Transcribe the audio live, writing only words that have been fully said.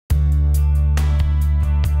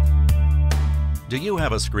Do you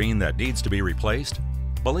have a screen that needs to be replaced?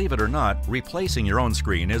 Believe it or not, replacing your own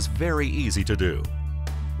screen is very easy to do.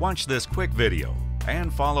 Watch this quick video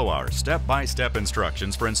and follow our step-by-step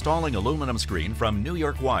instructions for installing aluminum screen from New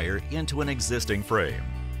York Wire into an existing frame.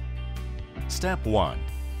 Step 1.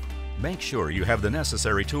 Make sure you have the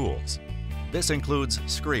necessary tools. This includes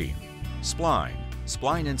screen,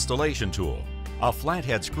 spline installation tool, a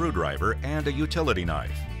flathead screwdriver, and a utility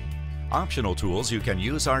knife. Optional tools you can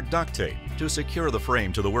use are duct tape to secure the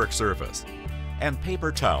frame to the work surface and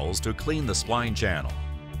paper towels to clean the spline channel.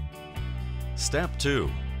 Step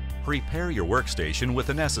 2. Prepare your workstation with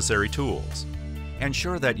the necessary tools.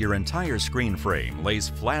 Ensure that your entire screen frame lays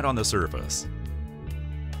flat on the surface.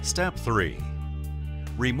 Step 3.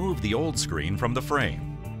 Remove the old screen from the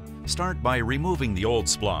frame. Start by removing the old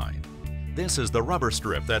spline. This is the rubber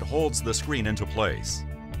strip that holds the screen into place.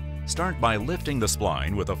 Start by lifting the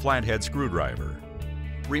spline with a flathead screwdriver.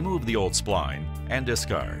 Remove the old spline and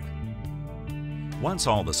discard. Once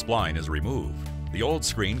all the spline is removed, the old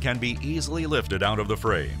screen can be easily lifted out of the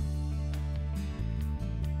frame.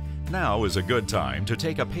 Now is a good time to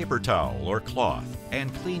take a paper towel or cloth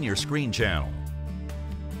and clean your screen channel.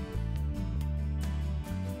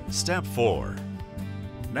 Step 4.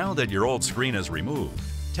 Now that your old screen is removed,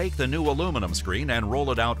 take the new aluminum screen and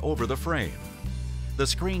roll it out over the frame. The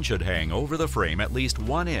screen should hang over the frame at least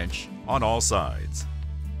 1 inch on all sides.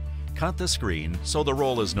 Cut the screen so the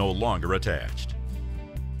roll is no longer attached.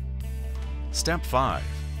 Step 5.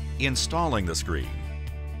 Installing the screen.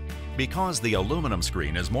 Because the aluminum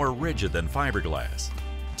screen is more rigid than fiberglass,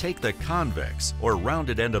 take the convex or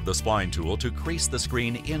rounded end of the spline tool to crease the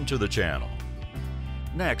screen into the channel.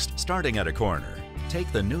 Next, starting at a corner,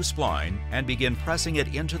 take the new spline and begin pressing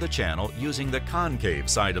it into the channel using the concave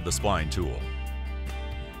side of the spline tool.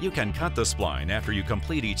 You can cut the spline after you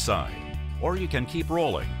complete each side, or you can keep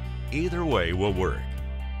rolling. Either way will work.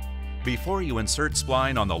 Before you insert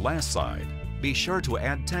spline on the last side, be sure to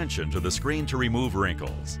add tension to the screen to remove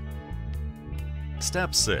wrinkles.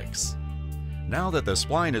 Step 6. Now that the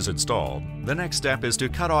spline is installed, the next step is to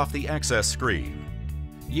cut off the excess screen.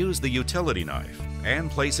 Use the utility knife and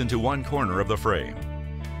place into one corner of the frame.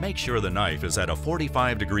 Make sure the knife is at a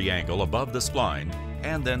 45-degree angle above the spline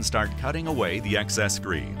and then start cutting away the excess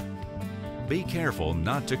screen. Be careful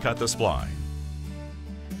not to cut the spline.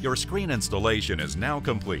 Your screen installation is now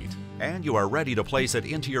complete and you are ready to place it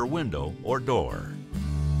into your window or door.